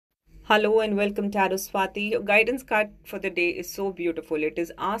Hello and welcome to Swati. Your guidance card for the day is so beautiful. It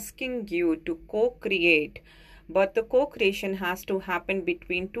is asking you to co-create, but the co-creation has to happen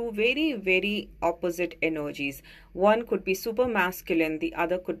between two very, very opposite energies. One could be super masculine, the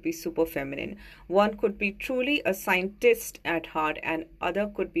other could be super feminine. One could be truly a scientist at heart, and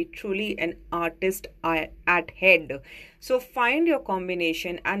other could be truly an artist at head. So find your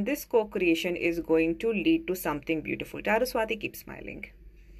combination, and this co-creation is going to lead to something beautiful. Swati, keep smiling.